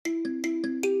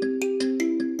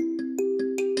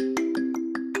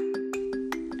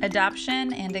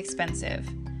Adoption and expensive.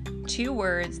 Two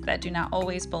words that do not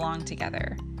always belong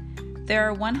together. There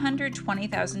are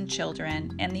 120,000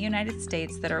 children in the United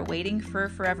States that are waiting for a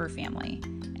forever family,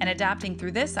 and adopting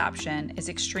through this option is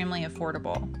extremely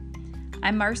affordable.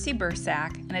 I'm Marcy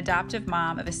Bursack, an adoptive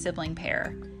mom of a sibling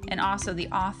pair, and also the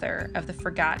author of The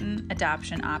Forgotten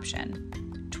Adoption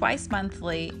Option. Twice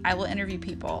monthly, I will interview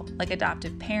people like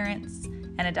adoptive parents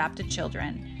and adopted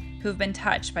children who have been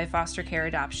touched by foster care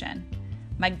adoption.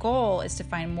 My goal is to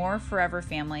find more forever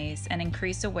families and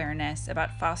increase awareness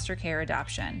about foster care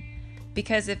adoption,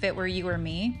 because if it were you or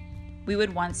me, we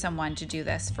would want someone to do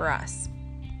this for us.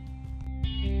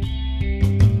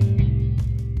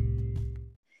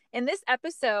 In this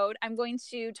episode, I'm going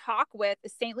to talk with a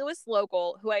St. Louis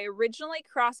local who I originally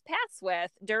crossed paths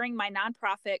with during my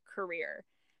nonprofit career.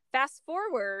 Fast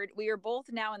forward, we are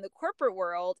both now in the corporate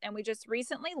world, and we just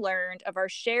recently learned of our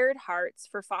shared hearts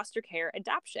for foster care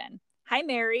adoption. Hi,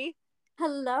 Mary.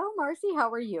 Hello, Marcy.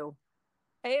 How are you?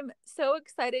 I am so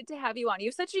excited to have you on. You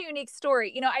have such a unique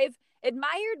story. I've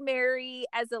admired Mary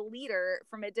as a leader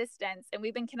from a distance, and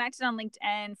we've been connected on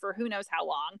LinkedIn for who knows how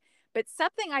long. But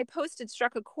something I posted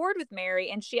struck a chord with Mary,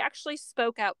 and she actually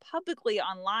spoke out publicly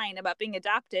online about being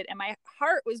adopted, and my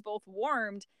heart was both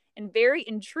warmed and very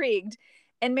intrigued.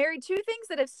 And Mary, two things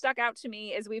that have stuck out to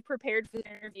me as we've prepared for the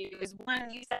interview is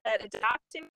one, you said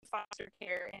adopting foster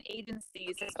care and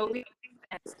agencies is always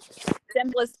the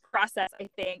simplest process, I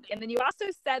think. And then you also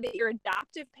said that your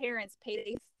adoptive parents paid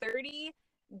a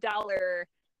 $30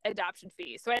 adoption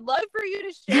fee. So I'd love for you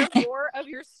to share more of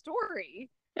your story.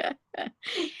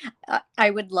 I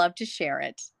would love to share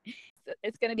it.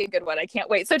 It's going to be a good one. I can't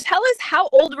wait. So tell us, how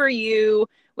old were you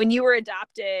when you were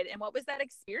adopted, and what was that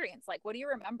experience like? What do you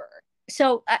remember?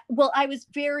 So, I was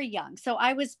very young. So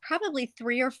I was probably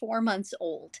 3 or 4 months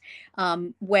old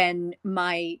when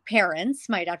my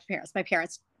adopted parents, my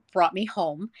parents brought me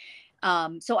home.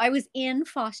 So I was in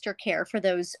foster care for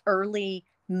those early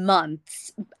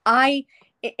months.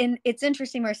 And it's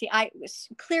interesting, Marcy, I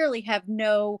clearly have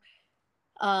no,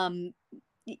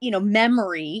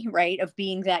 memory, right, of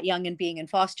being that young and being in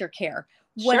foster care.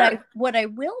 Sure. What I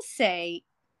will say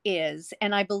is,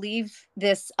 and I believe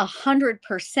this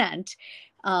 100%,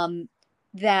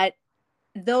 that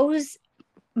those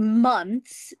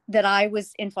months that I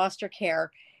was in foster care,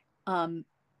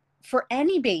 for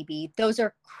any baby, those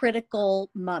are critical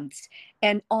months.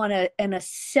 And on a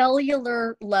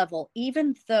cellular level,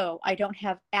 even though I don't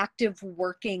have active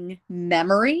working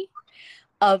memory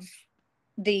of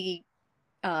the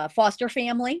foster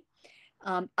family,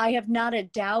 I have not a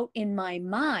doubt in my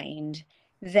mind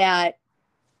that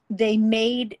they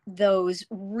made those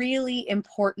really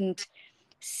important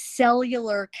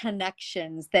cellular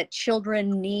connections that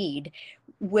children need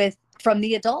from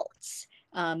the adults.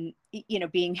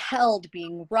 Being held,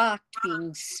 being rocked,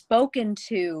 being spoken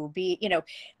to,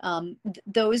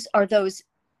 those are those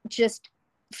just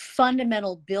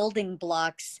fundamental building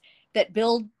blocks that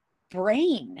build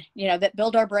that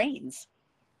build our brains.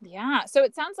 Yeah. So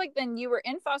it sounds like then you were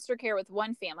in foster care with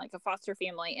one family, like a foster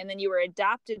family, and then you were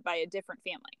adopted by a different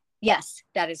family. Yes,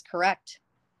 that is correct.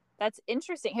 That's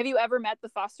interesting. Have you ever met the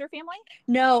foster family?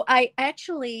 No, I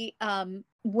actually,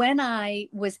 when I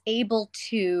was able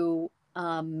to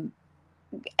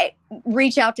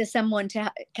reach out to someone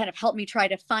to kind of help me try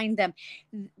to find them,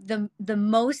 the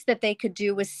most that they could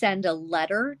do was send a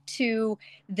letter to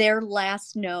their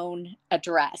last known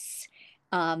address.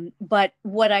 But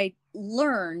what I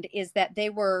learned is that they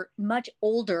were much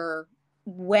older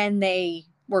when they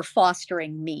were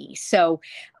fostering me. So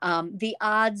the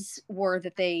odds were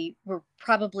that they were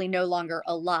probably no longer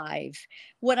alive.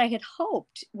 What I had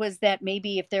hoped was that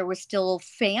maybe if there was still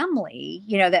family,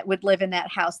 that would live in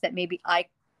that house, that maybe I,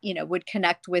 would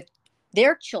connect with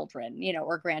their children,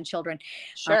 or grandchildren.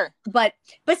 Sure. But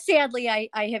sadly, I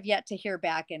have yet to hear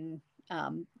back, and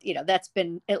that's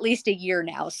been at least a year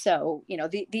now. So,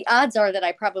 the odds are that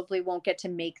I probably won't get to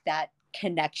make that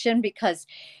connection, because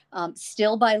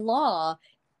still by law,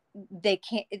 the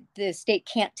state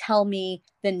can't tell me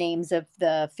the names of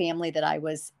the family that I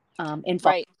was in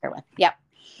foster care with. Yeah.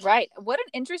 Right. What an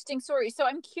interesting story. So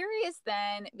I'm curious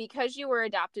then, because you were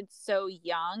adopted so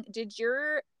young, did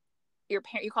your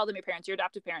parent, you called them your parents, your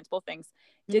adoptive parents, both things,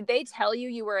 did they tell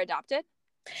you were adopted?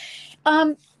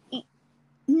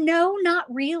 No, not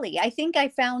really. I think I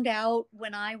found out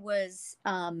when I was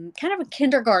kind of a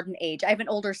kindergarten age. I have an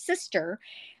older sister.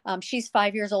 She's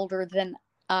 5 years older than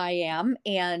I am,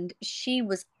 and she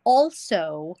was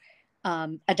also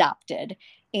adopted.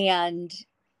 And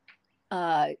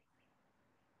I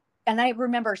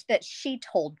remember that she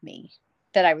told me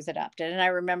that I was adopted, and I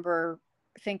remember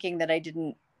thinking that I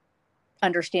didn't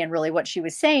understand really what she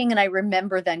was saying. And I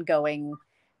remember then going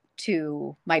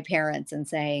to my parents and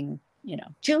saying,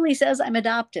 Julie says I'm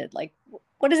adopted. Like,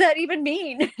 what does that even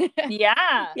mean?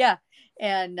 Yeah. Yeah.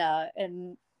 And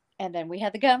then we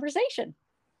had the conversation.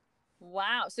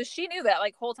 Wow. So she knew that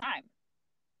like whole time.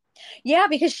 Yeah,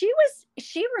 because she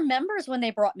remembers when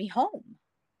they brought me home.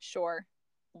 Sure.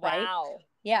 Right? Wow.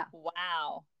 Yeah.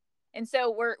 Wow. And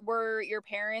so were your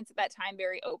parents at that time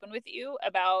very open with you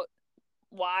about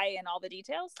why and all the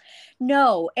details?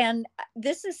 No. And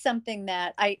this is something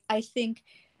that I think,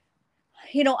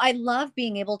 I love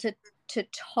being able to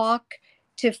talk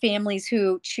to families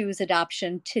who choose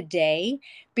adoption today,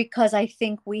 because I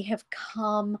think we have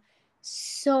come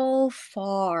so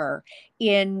far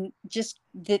in just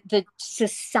the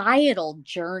societal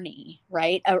journey,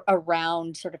 right,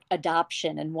 around sort of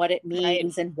adoption and what it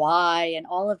means and why and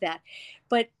all of that.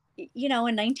 But in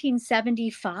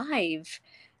 1975,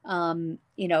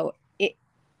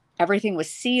 everything was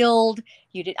sealed.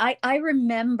 I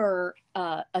remember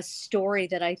a story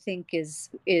that I think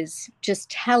is just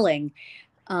telling,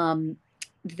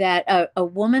 that a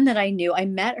woman that I knew, I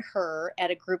met her at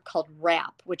a group called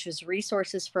RAP, which was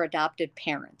Resources for Adopted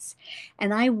Parents.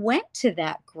 And I went to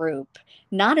that group,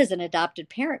 not as an adopted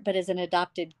parent, but as an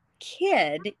adopted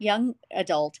kid, young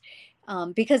adult,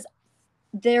 because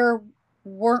there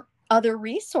weren't other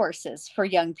resources for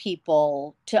young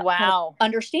people to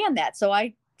understand that. So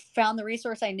I found the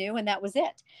resource I knew, and that was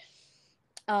it.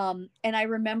 And I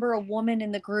remember a woman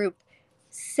in the group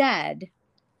said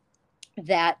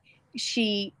that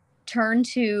she turned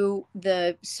to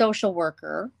the social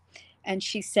worker and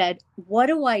she said, "What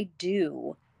do I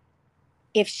do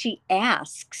if she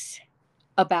asks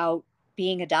about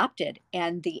being adopted?"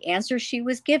 And the answer she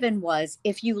was given was,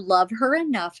 "If you love her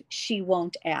enough, she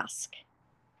won't ask."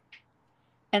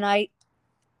 And I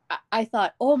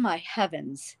thought, oh my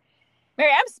heavens.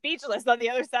 Mary, I'm speechless on the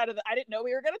other side of I didn't know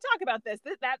we were going to talk about this.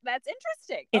 That's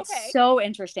interesting. It's so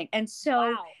interesting. And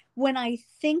so when I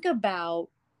think about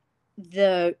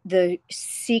the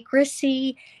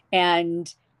secrecy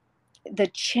and the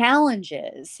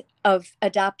challenges of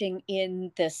adopting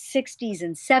in the 60s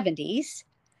and 70s,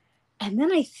 and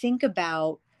then I think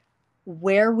about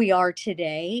where we are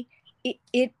today,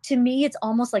 it to me, it's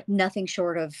almost like nothing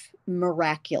short of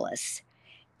miraculous.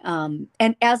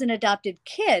 And as an adopted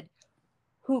kid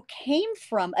who came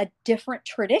from a different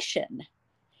tradition,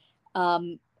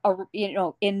 in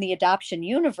the adoption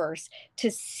universe,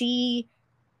 to see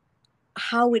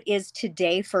how it is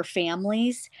today for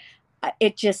families,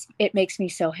 it makes me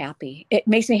so happy. It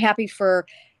makes me happy for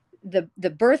the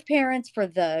birth parents, for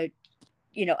the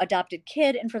adopted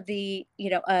kid, and for the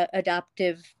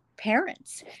adoptive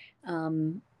parents.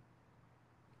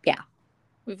 Yeah,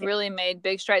 we've really made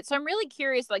big strides. So I'm really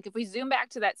curious, like if we zoom back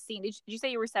to that scene, did you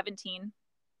say you were 17?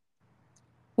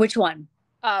 Which one?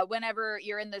 Whenever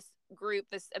you're in this group,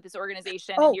 this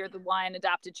organization, and you're the one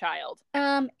adopted child.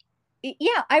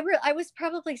 Yeah, I was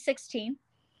probably 16.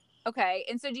 Okay.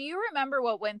 And so do you remember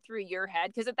what went through your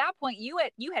head? Because at that point you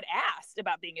had asked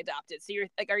about being adopted. So you're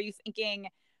like, are you thinking,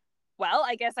 well,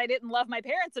 I guess I didn't love my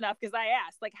parents enough because I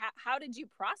asked? Like, how did you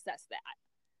process that?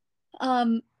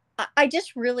 I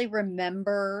just really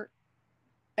remember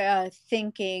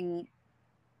thinking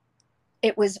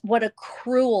it was, what a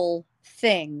cruel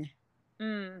thing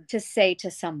to say to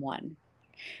someone,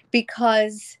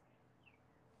 because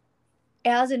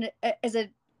as an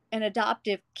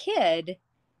adoptive kid,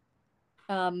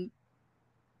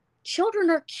 children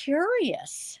are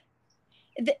curious.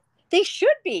 They should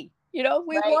be, we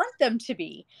want them to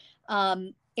be.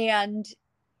 And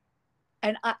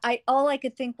I all I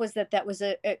could think was that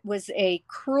it was a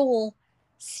cruel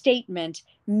statement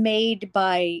made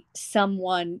by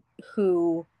someone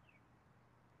who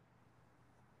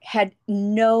had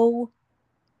no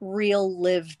real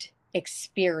lived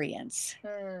experience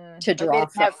to draw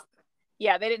from.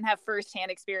 They didn't have firsthand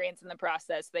experience in the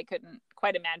process. They couldn't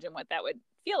quite imagine what that would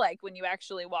feel like when you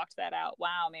actually walked that out.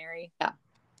 Wow, Mary. Yeah.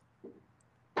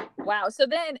 Wow.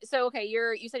 Okay,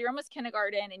 you said you're almost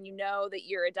kindergarten and you know that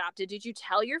you're adopted. Did you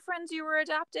tell your friends you were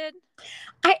adopted?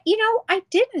 I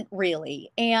didn't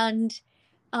really. And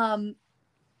I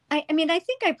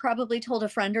think I probably told a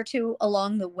friend or two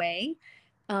along the way.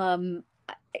 I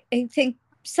think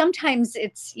sometimes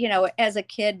it's, as a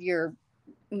kid, you're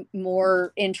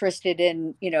more interested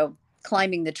in,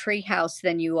 climbing the tree house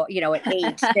than you at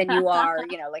 8 than you are,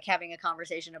 like having a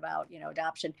conversation about,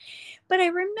 adoption. But I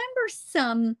remember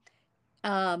some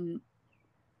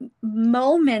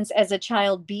moments as a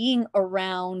child being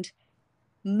around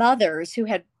mothers who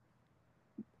had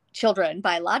children,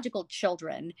 biological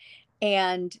children,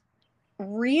 and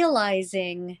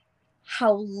realizing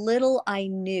how little I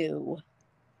knew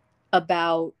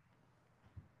about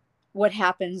what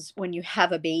happens when you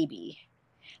have a baby.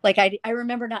 Like I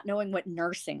remember not knowing what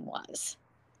nursing was,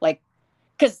 like,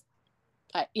 because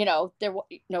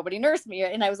nobody nursed me,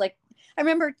 and I was like, I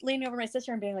remember leaning over my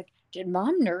sister and being like, "Did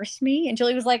mom nurse me?" And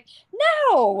Julie was like,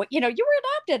 "No, you were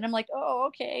adopted." And I'm like, "Oh,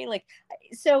 okay." Like,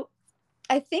 so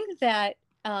I think that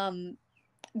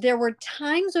there were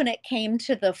times when it came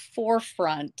to the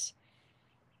forefront,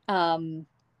 um,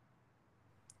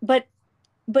 but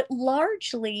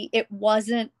largely it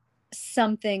wasn't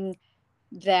something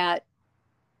that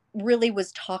really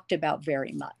was talked about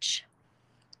very much.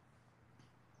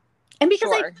 And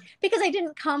Sure. because I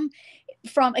didn't come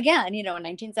from, again, in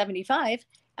 1975,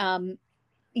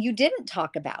 you didn't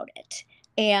talk about it.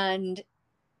 And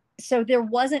so there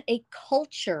wasn't a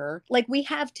culture like we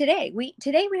have today.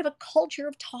 Today we have a culture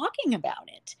of talking about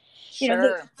it.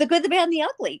 Sure. The good, the bad, and the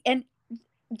ugly. And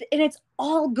it's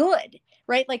all good,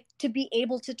 right? Like, to be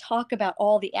able to talk about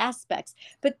all the aspects.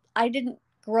 But I didn't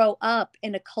grow up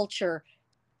in a culture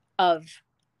of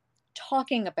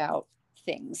talking about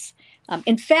things.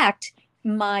 In fact,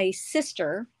 my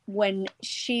sister, when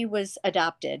she was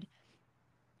adopted,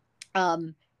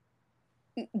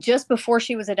 just before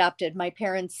she was adopted, my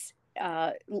parents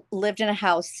lived in a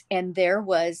house, and there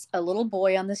was a little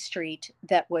boy on the street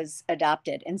that was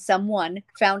adopted, and someone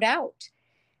found out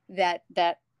that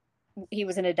he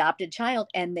was an adopted child,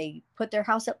 and they put their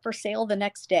house up for sale the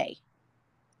next day.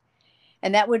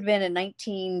 And that would have been in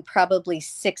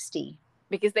 1960.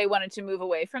 Because they wanted to move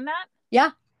away from that?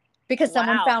 Yeah, because Wow.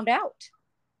 someone found out.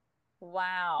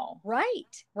 Wow.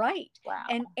 Right. Wow.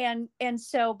 And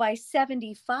so by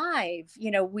 75,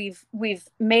 we've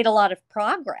made a lot of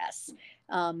progress.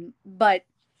 But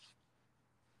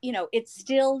it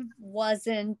still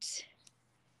wasn't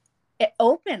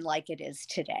open like it is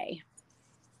today.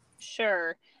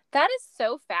 Sure. That is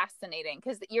so fascinating,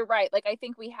 because you're right. Like, I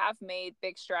think we have made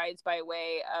big strides by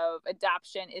way of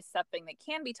adoption is something that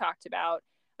can be talked about.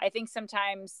 I think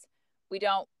sometimes we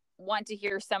don't want to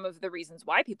hear some of the reasons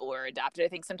why people were adopted. I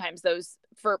think sometimes those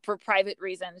for private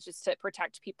reasons, just to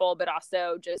protect people, but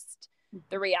also just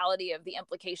the reality of the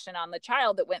implication on the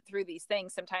child that went through these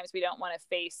things. Sometimes we don't want to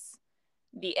face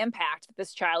the impact that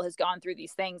this child has gone through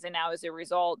these things, and now as a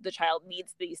result the child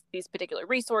needs these particular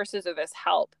resources or this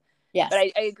help. Yes. But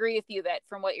I agree with you that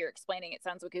from what you're explaining, it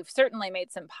sounds like you've certainly made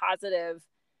some positive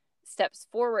steps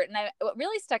forward. And what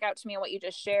really stuck out to me in what you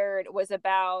just shared was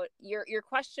about your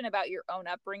question about your own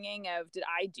upbringing of, did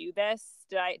I do this?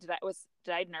 Did I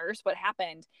nurse? What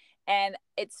happened? And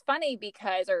it's funny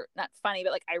because, or not funny,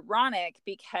 but like ironic,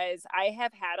 because I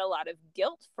have had a lot of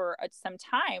guilt for some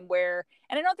time where,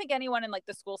 and I don't think anyone in like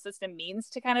the school system means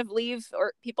to kind of leave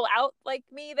or people out like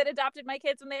me that adopted my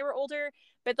kids when they were older,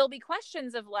 but there'll be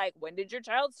questions of like, when did your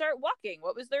child start walking?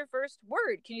 What was their first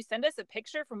word? Can you send us a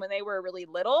picture from when they were really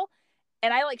little?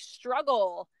 And I like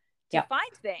struggle to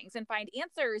find things and find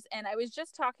answers. And I was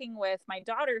just talking with my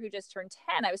daughter who just turned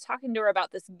 10. I was talking to her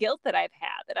about this guilt that I've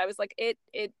had, that I was like, it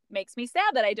makes me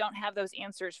sad that I don't have those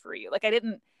answers for you. Like, I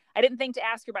didn't think to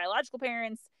ask your biological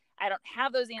parents. I don't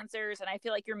have those answers. And I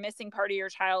feel like you're missing part of your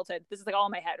childhood. This is like all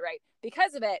in my head, right?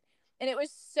 Because of it. And it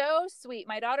was so sweet.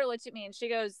 My daughter looked at me and she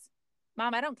goes,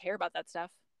 "Mom, I don't care about that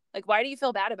stuff. Like, why do you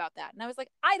feel bad about that?" And I was like,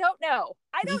 I don't know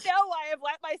why I've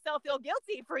let myself feel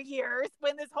guilty for years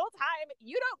when this whole time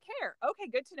you don't care. Okay,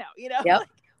 good to know,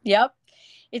 Yep.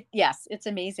 Yes, it's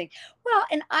amazing. Well,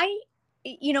 and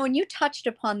and you touched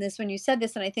upon this when you said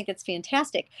this, and I think it's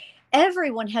fantastic.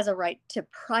 Everyone has a right to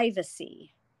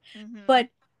privacy, but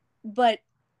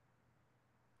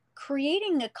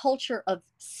creating a culture of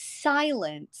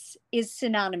silence is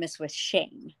synonymous with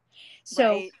shame.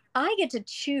 So I get to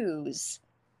choose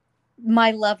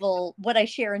my level, what I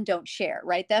share and don't share,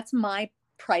 right? That's my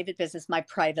private business, my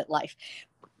private life.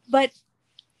 But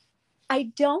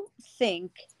I don't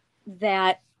think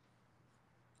that,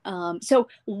 so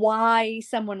why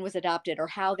someone was adopted or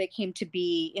how they came to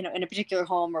be, in a particular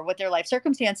home or what their life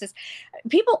circumstances,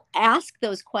 people ask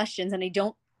those questions, and I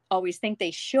don't always think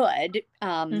they should,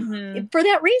 for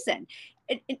that reason.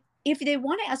 If they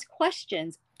want to ask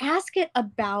questions, ask it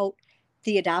about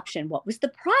the adoption. What was the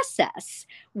process?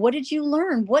 What did you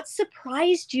learn? What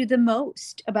surprised you the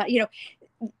most about,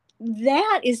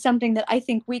 that is something that I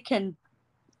think we can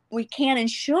and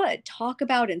should talk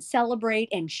about and celebrate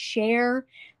and share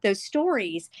those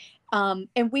stories.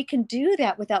 And we can do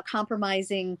that without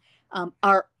compromising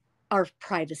our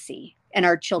privacy and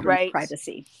our children's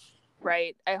privacy.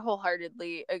 Right. I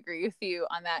wholeheartedly agree with you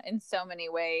on that in so many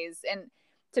ways. And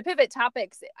to pivot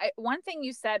topics, one thing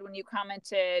you said when you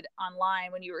commented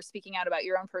online, when you were speaking out about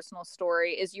your own personal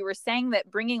story, is you were saying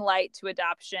that bringing light to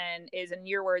adoption is, in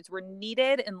your words, were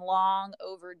needed and long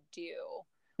overdue.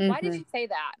 Why did you say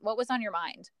that? What was on your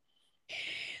mind?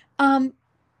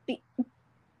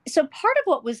 So part of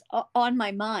what was on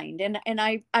my mind, and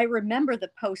I remember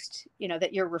the post,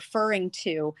 that you're referring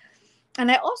to, and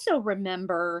I also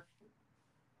remember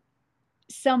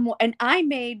and I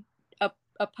made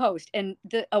a post, and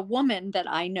a woman that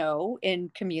I know in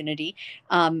community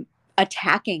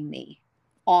attacking me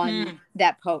on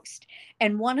that post.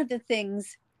 And one of the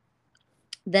things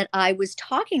that I was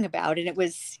talking about, and it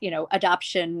was,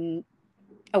 Adoption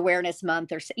Awareness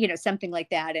Month or, something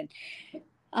like that. And,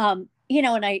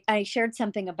 and I shared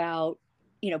something about,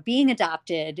 being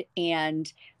adopted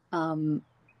and, how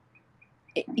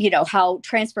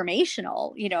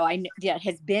transformational, that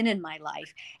has been in my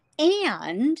life.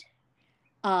 And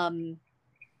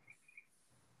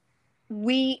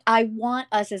I want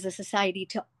us as a society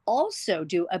to also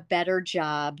do a better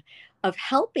job of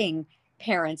helping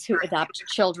parents who adopt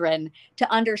children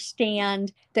to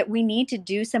understand that we need to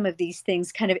do some of these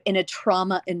things kind of in a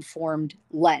trauma-informed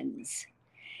lens.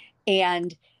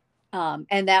 And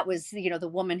that was, the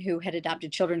woman who had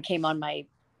adopted children came on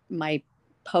my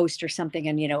post or something,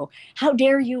 and, how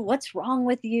dare you? What's wrong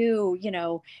with you?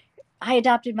 I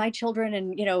adopted my children,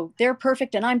 and, they're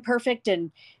perfect and I'm perfect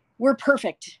and we're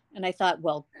perfect. And I thought,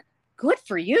 well, good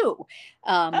for you.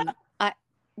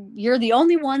 You're the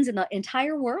only ones in the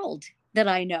entire world that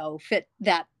I know fit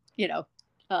that,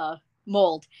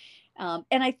 mold.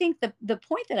 And I think the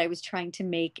point that I was trying to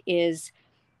make is,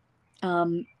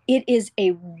 it is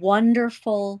a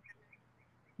wonderful,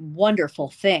 wonderful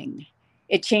thing.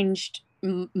 It changed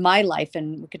my life,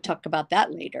 and we could talk about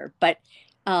that later. But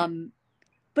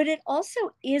it also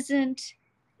isn't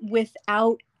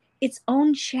without its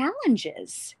own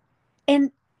challenges.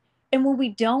 And when we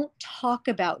don't talk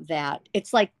about that,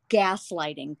 it's like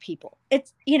gaslighting people.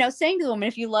 It's, saying to the woman,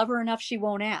 if you love her enough, she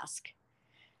won't ask.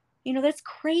 That's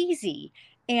crazy.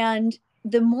 And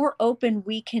the more open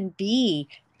we can be,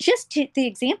 just to the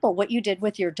example, what you did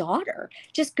with your daughter,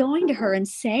 just going to her and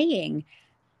saying,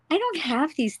 I don't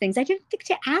have these things. I didn't think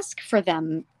to ask for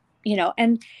them,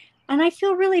 and I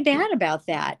feel really bad about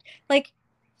that. Like,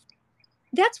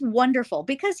 that's wonderful,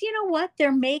 because you know what?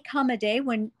 There may come a day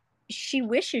when she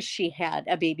wishes she had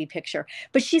a baby picture,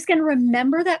 but she's going to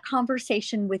remember that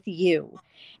conversation with you,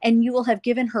 and you will have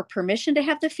given her permission to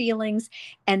have the feelings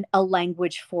and a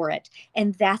language for it.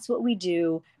 And that's what we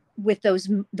do with those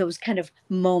kind of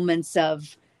moments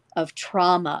of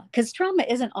trauma, because trauma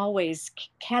isn't always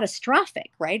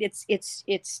catastrophic, right? It's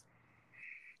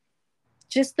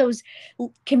just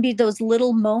can be those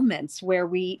little moments where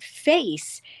we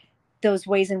face those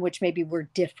ways in which maybe we're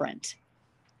different.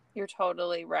 You're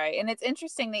totally right. And it's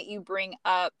interesting that you bring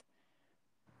up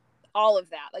all of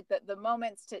that, like the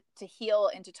moments to heal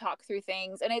and to talk through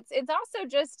things. And it's also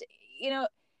just,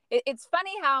 it's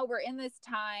funny how we're in this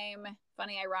time,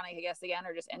 funny, ironic, I guess, again,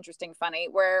 or just interesting, funny,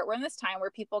 where we're in this time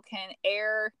where people can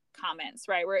air comments,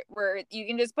 right? Where you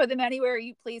can just put them anywhere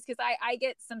you please. Cause I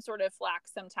get some sort of flack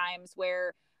sometimes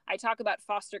where I talk about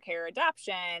foster care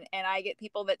adoption, and I get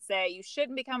people that say you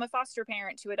shouldn't become a foster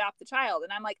parent to adopt the child.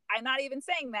 And I'm like, I'm not even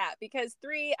saying that, because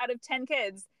 3 out of 10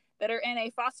 kids that are in a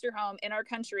foster home in our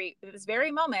country at this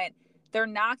very moment, they're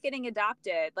not getting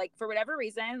adopted, like for whatever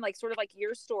reason, like sort of like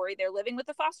your story, they're living with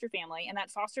a foster family, and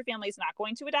that foster family is not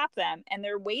going to adopt them. And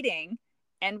they're waiting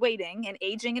and waiting and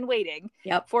aging and waiting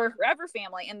for a forever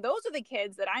family. And those are the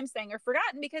kids that I'm saying are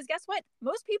forgotten, because guess what?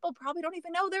 Most people probably don't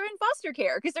even know they're in foster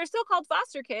care, because they're still called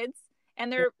foster kids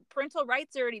and their parental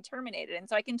rights are already terminated. And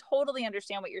so I can totally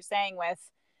understand what you're saying with,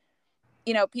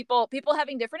 people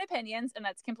having different opinions, and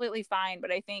that's completely fine.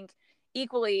 But I think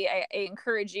equally, I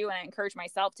encourage you, and I encourage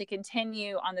myself to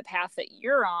continue on the path that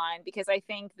you're on, because I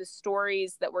think the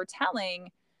stories that we're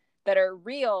telling that are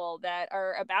real, that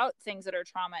are about things that are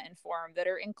trauma informed, that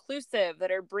are inclusive, that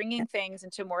are bringing things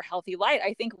into more healthy light,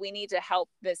 I think we need to help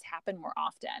this happen more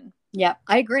often. Yeah,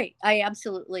 I agree. I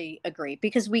absolutely agree,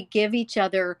 because we give each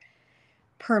other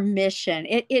permission.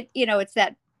 It's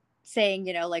that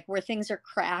saying, like, where things are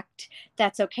cracked,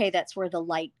 that's okay. That's where the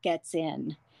light gets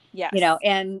in. Yes.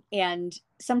 And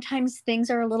sometimes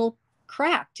things are a little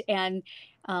cracked, and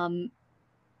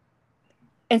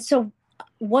so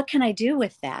what can I do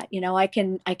with that? I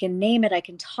can name it, I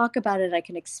can talk about it, I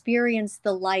can experience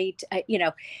the light,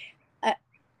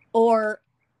 or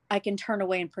I can turn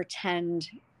away and pretend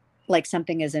like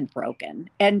something isn't broken.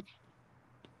 And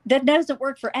that doesn't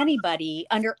work for anybody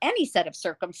under any set of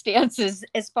circumstances,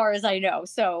 as far as I know.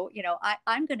 So,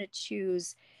 I'm going to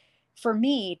choose for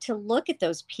me to look at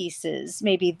those pieces,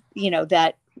 maybe,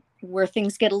 that where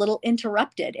things get a little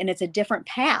interrupted and it's a different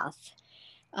path.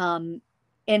 And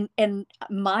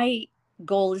my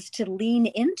goal is to lean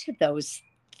into those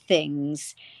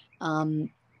things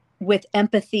with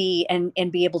empathy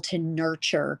and be able to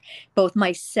nurture both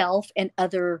myself and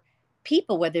other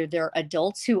people, whether they're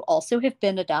adults who also have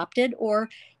been adopted or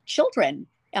children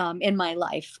in my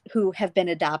life who have been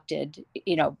adopted,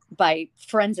 by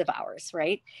friends of ours,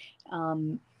 right?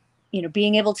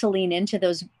 Being able to lean into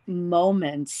those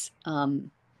moments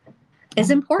is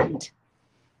important.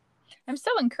 I'm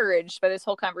so encouraged by this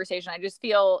whole conversation. I just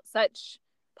feel such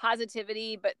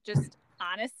positivity, but just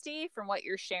honesty from what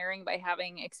you're sharing by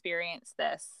having experienced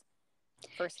this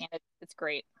firsthand. It's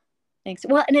great. Thanks.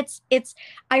 Well, and it's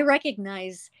I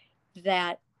recognize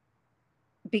that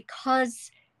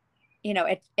because,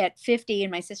 at 50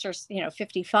 and my sister's,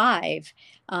 55,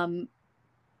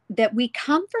 that we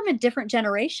come from a different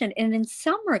generation and in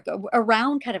some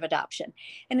around kind of adoption.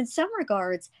 And in some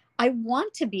regards, I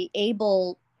want to be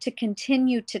able to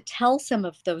continue to tell some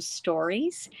of those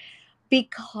stories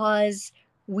because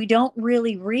we don't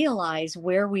really realize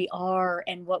where we are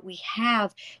and what we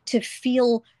have to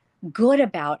feel good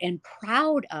about and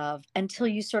proud of until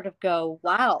you sort of go,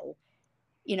 wow,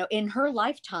 in her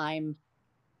lifetime,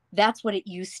 that's what it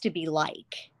used to be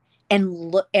like.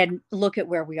 And look at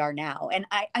where we are now. And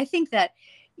I think that,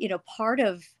 part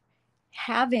of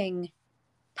having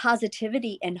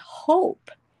positivity and hope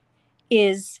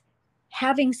is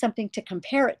having something to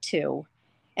compare it to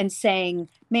and saying,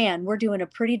 man, we're doing a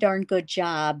pretty darn good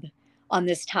job on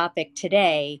this topic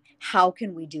today. How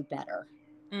can we do better?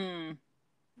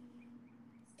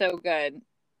 So good.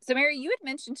 So Mary, you had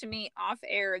mentioned to me off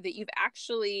air that you've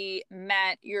actually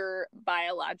met your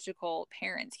biological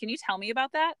parents. Can you tell me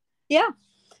about that? Yeah.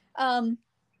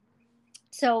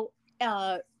 So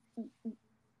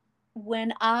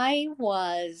when I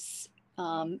was,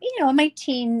 in my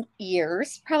teen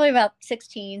years, probably about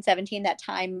 16, 17, that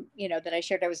time, that I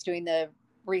shared, I was doing the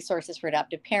Resources for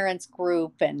Adoptive Parents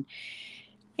group. And,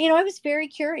 I was very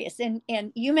curious. And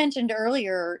you mentioned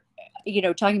earlier,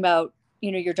 talking about,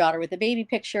 your daughter with the baby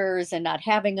pictures and not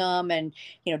having them and,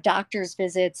 doctor's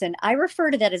visits. And I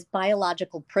refer to that as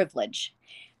biological privilege.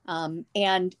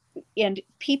 And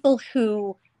people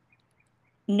who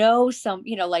know some,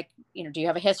 like, do you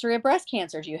have a history of breast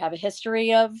cancer? Do you have a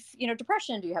history of,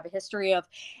 depression? Do you have a history of,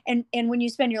 and when you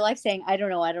spend your life saying, I don't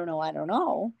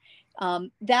know,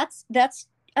 that's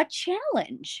a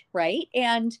challenge. Right.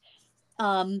 And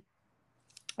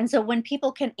so when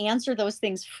people can answer those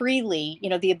things freely,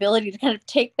 the ability to kind of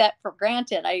take that for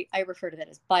granted, I refer to that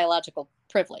as biological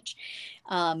privilege.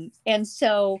 And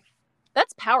so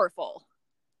that's powerful.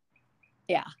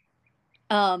 Yeah.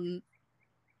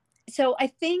 So I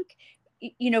think,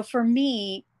 for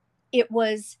me, it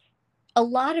was a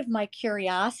lot of my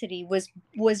curiosity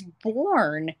was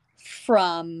born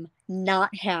from not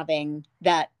having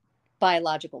that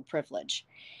biological privilege.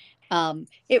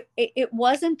 It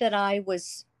wasn't that I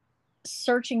was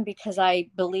searching because I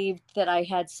believed that I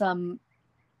had some,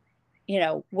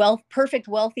 perfect,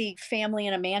 wealthy family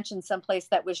in a mansion someplace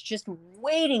that was just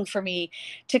waiting for me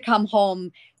to come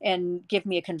home and give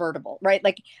me a convertible, right?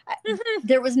 Like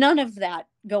there was none of that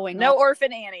going on. No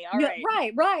orphan Annie. All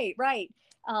right. Right.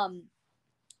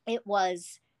 It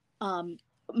was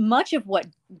much of what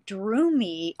drew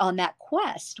me on that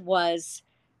quest was,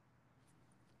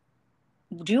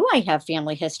 do I have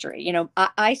family history?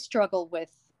 I struggle with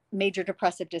major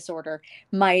depressive disorder.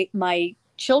 My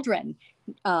children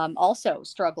also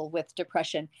struggle with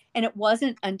depression. And it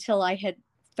wasn't until I had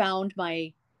found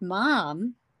my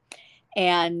mom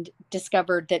and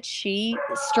discovered that she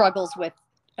struggles with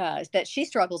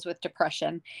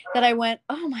depression that I went,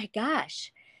 oh my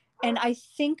gosh. And I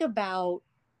think about,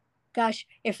 gosh,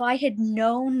 if I had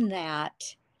known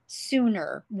that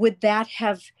sooner, would that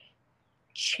have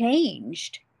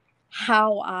changed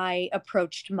how I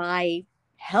approached my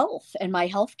health and my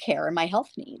health care and my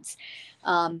health needs?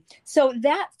 So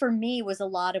that for me was a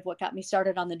lot of what got me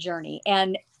started on the journey.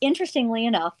 And interestingly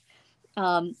enough,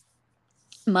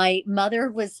 my mother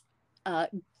was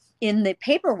in the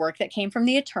paperwork that came from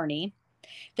the attorney.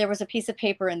 There was a piece of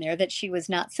paper in there that she was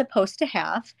not supposed to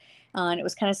have. And it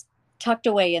was kind of tucked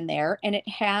away in there. And it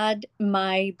had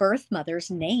my birth mother's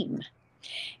name.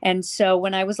 And so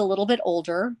when I was a little bit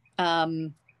older, I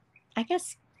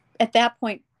guess at that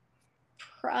point,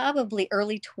 probably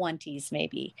early 20s,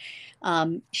 maybe,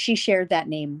 she shared that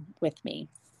name with me.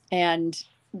 And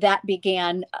that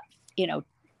began,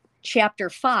 chapter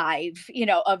 5,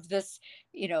 of this,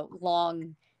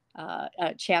 long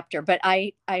chapter. But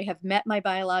I have met my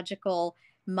biological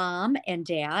mom and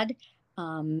dad.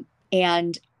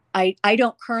 And I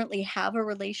don't currently have a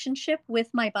relationship with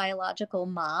my biological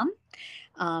mom,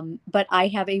 but I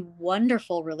have a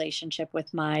wonderful relationship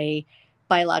with my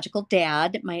biological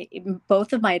dad.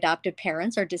 Both of my adoptive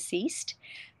parents are deceased,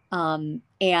 and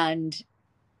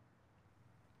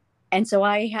so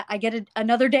I get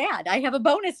another dad. I have a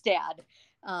bonus dad,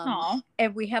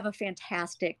 and we have a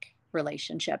fantastic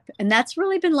relationship, and that's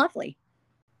really been lovely.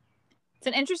 It's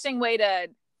an interesting way to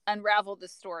unravel the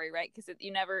story, right? Because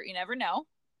you never know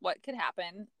what could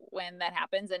happen when that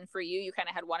happens. And for you, you kind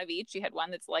of had one of each. You had one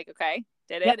that's like, okay,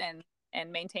 did it,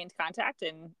 and maintained contact,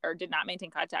 or did not maintain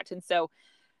contact. And so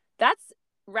that's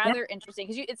rather interesting,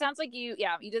 because it sounds like you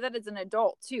did that as an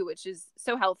adult too, which is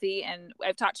so healthy. And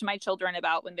I've talked to my children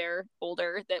about, when they're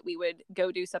older, that we would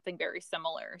go do something very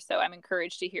similar. So I'm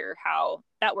encouraged to hear how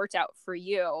that worked out for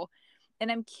you.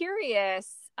 And I'm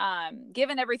curious,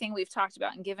 given everything we've talked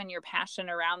about and given your passion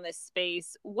around this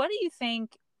space, what do you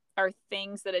think are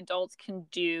things that adults can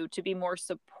do to be more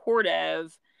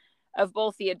supportive of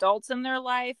both the adults in their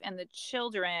life and the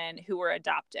children who were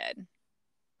adopted?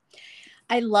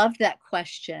 I love that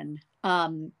question.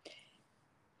 I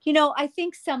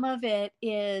think some of it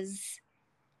is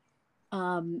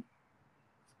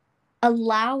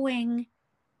allowing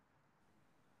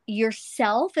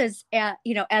yourself as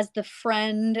the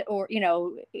friend, or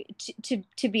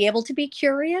to be able to be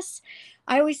curious.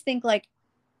 I always think, like,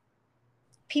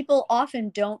 people often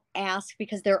don't ask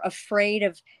because they're afraid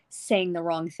of saying the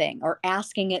wrong thing or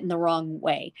asking it in the wrong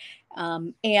way.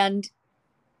 And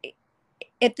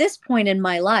at this point in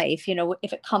my life,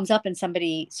 if it comes up and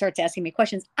somebody starts asking me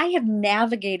questions, I have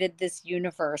navigated this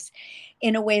universe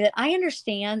in a way that I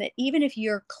understand that even if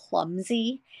you're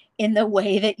clumsy in the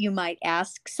way that you might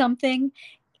ask something,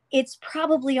 it's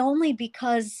probably only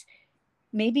because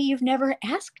maybe you've never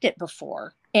asked it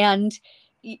before. And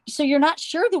so you're not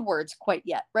sure the words quite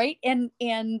yet, right? And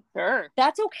sure,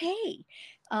 that's okay.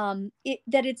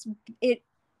 It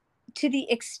to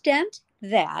the extent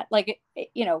that, like,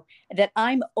 that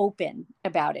I'm open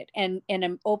about it, and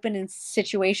I'm open in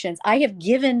situations. I have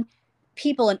given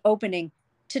people an opening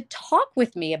to talk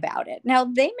with me about it. Now,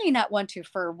 they may not want to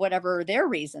for whatever their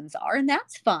reasons are, and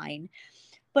that's fine.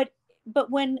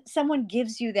 But when someone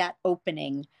gives you that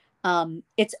opening,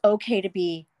 it's okay to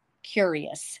be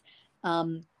curious.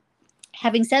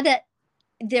 Having said that,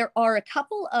 there are a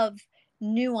couple of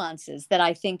nuances that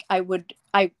I think I would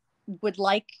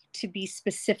like to be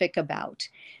specific about.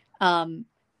 And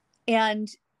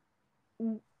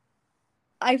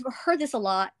I've heard this a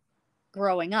lot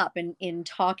growing up, and in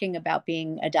talking about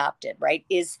being adopted, right,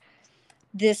 is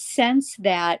this sense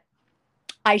that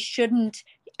I shouldn't.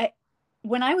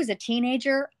 When I was a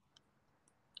teenager,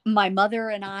 my mother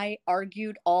and I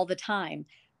argued all the time.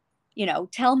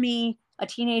 Tell me a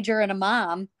teenager and a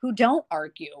mom who don't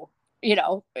argue, when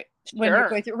you're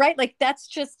going through, right? Like, that's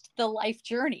just the life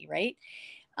journey, right?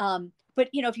 But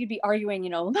if you'd be arguing,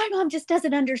 my mom just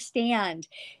doesn't understand.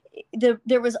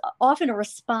 There was often a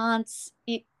response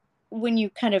when you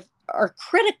kind of are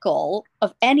critical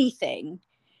of anything,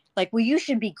 like, well, you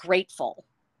should be grateful.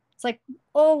 It's like,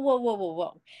 oh,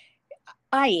 whoa.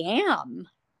 I am.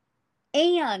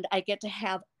 And I get to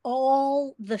have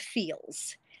all the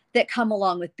feels that come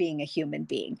along with being a human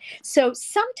being. So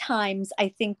sometimes I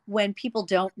think when people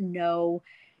don't know,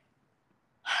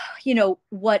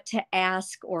 what to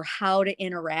ask or how to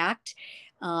interact,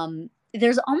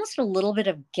 there's almost a little bit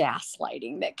of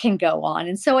gaslighting that can go on.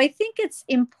 And so I think it's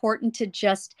important to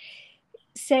just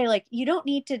say, like, you don't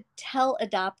need to tell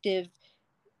adoptive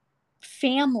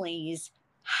families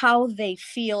how they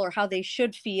feel or how they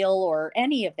should feel or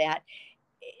any of that.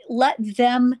 Let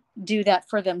them do that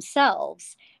for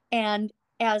themselves. And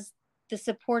as the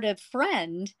supportive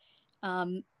friend,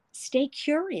 stay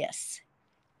curious,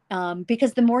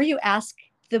 because the more you ask,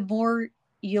 the more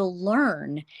you'll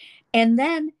learn. And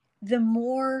then the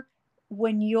more,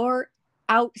 when you're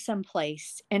out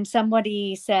someplace and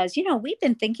somebody says, we've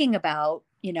been thinking about,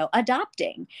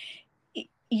 adopting,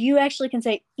 you actually can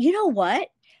say, you know what?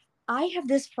 I have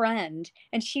this friend,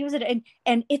 and she was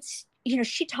and it's,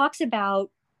 she talks about,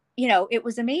 it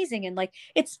was amazing. And, like,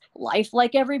 it's life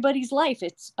like everybody's life.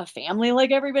 It's a family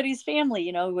like everybody's family.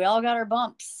 We all got our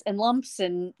bumps and lumps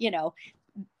and,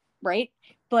 right.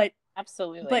 But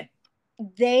absolutely. But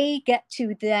they get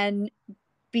to then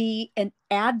be an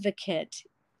advocate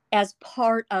as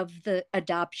part of the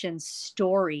adoption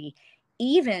story,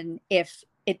 even if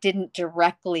it didn't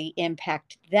directly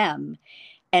impact them.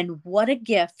 And what a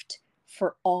gift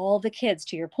for all the kids,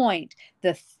 to your point,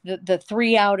 the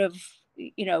 3 out of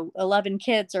 11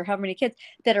 kids, or however many kids,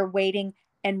 that are waiting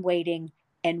and waiting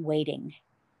and waiting.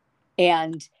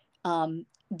 And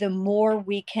the more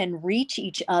we can reach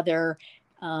each other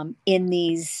in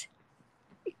these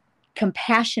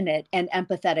compassionate and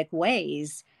empathetic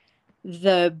ways,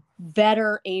 the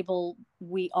better able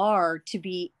we are to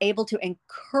be able to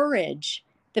encourage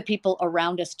the people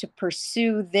around us to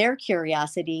pursue their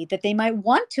curiosity that they might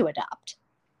want to adopt.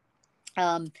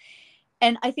 And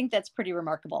I think that's pretty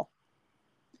remarkable.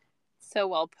 So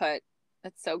well put.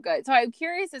 That's so good. So I'm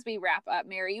curious, as we wrap up,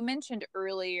 Mary, you mentioned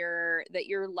earlier that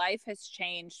your life has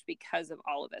changed because of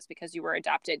all of this, because you were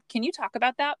adopted. Can you talk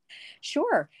about that?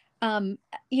 Sure. I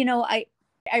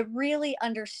really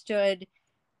understood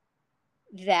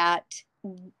that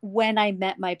when I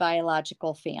met my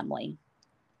biological family.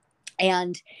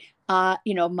 And,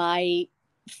 my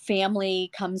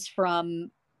family comes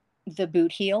from the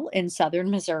Boot Heel in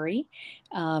southern Missouri.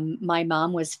 My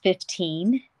mom was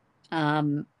 15,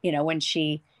 when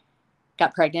she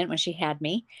got pregnant, when she had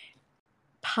me.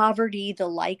 Poverty, the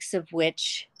likes of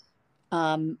which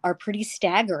are pretty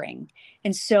staggering.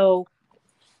 And so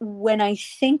when I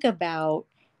think about,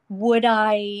 would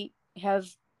I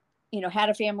have, had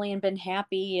a family and been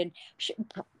happy? And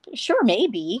sure,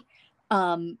 maybe.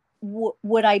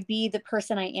 Would I be the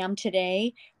person I am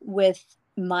today with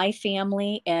my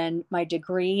family and my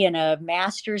degree and a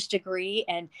master's degree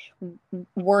and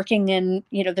working in,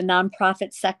 the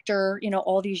nonprofit sector,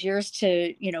 all these years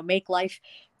to, make life,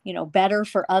 better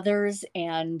for others?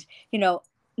 And,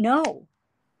 no,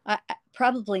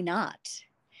 probably not.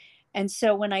 And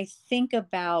so when I think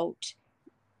about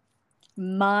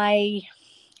my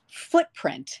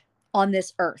footprint on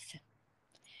this earth,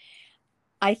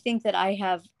 I think that I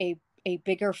have a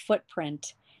bigger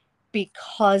footprint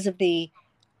because of the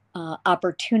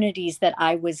opportunities that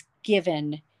I was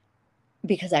given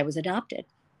because I was adopted.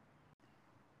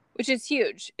 Which is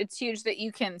huge. It's huge that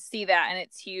you can see that, and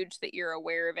it's huge that you're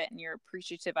aware of it and you're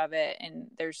appreciative of it. And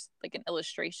there's like an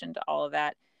illustration to all of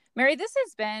that. Mary, this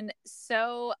has been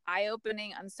so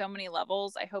eye-opening on so many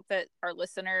levels. I hope that our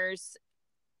listeners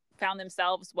found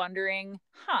themselves wondering,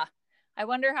 I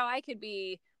wonder how I could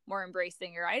be more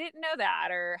embracing, or I didn't know that,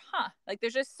 or like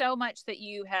there's just so much that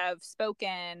you have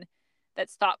spoken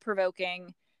that's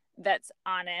thought-provoking, that's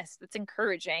honest, that's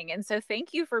encouraging. And so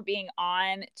thank you for being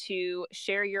on to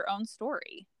share your own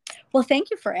story. Well, thank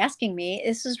you for asking me.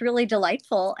 This is really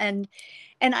delightful, and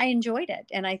I enjoyed it.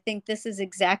 And I think this is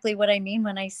exactly what I mean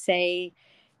when I say,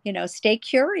 stay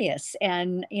curious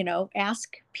and,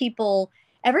 ask people.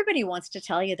 Everybody wants to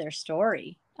tell you their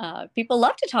story. People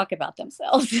love to talk about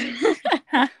themselves.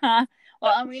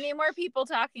 Well, and we need more people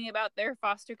talking about their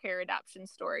foster care adoption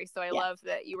story. So I love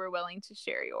that you were willing to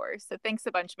share yours. So thanks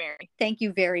a bunch, Mary. Thank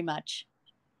you very much.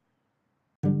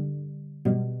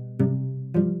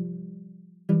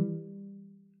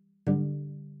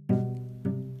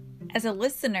 As a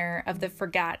listener of the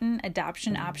Forgotten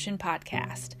Adoption Option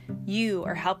podcast, you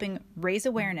are helping raise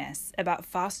awareness about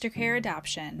foster care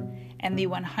adoption and the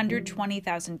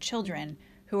 120,000 children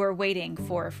who are waiting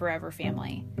for a forever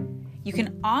family. You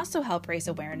can also help raise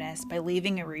awareness by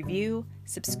leaving a review,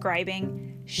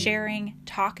 subscribing, sharing,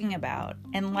 talking about,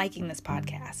 and liking this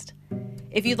podcast.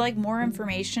 If you'd like more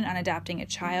information on adopting a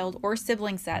child or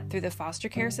sibling set through the foster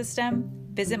care system,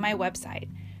 visit my website,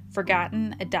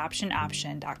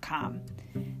 ForgottenAdoptionOption.com.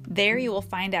 There you will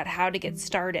find out how to get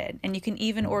started, and you can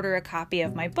even order a copy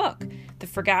of my book, The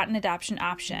Forgotten Adoption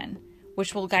Option,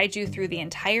 which will guide you through the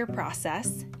entire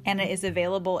process, and it is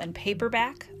available in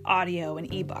paperback, audio,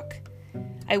 and ebook.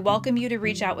 I welcome you to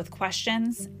reach out with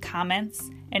questions, comments,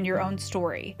 and your own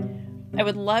story. I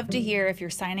would love to hear if you're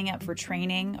signing up for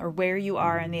training or where you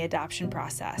are in the adoption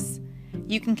process.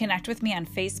 You can connect with me on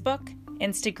Facebook,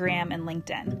 Instagram, and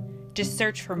LinkedIn. Just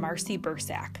search for Marcy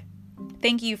Bursack.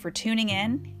 Thank you for tuning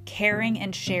in, caring,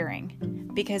 and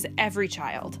sharing, because every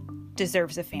child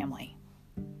deserves a family.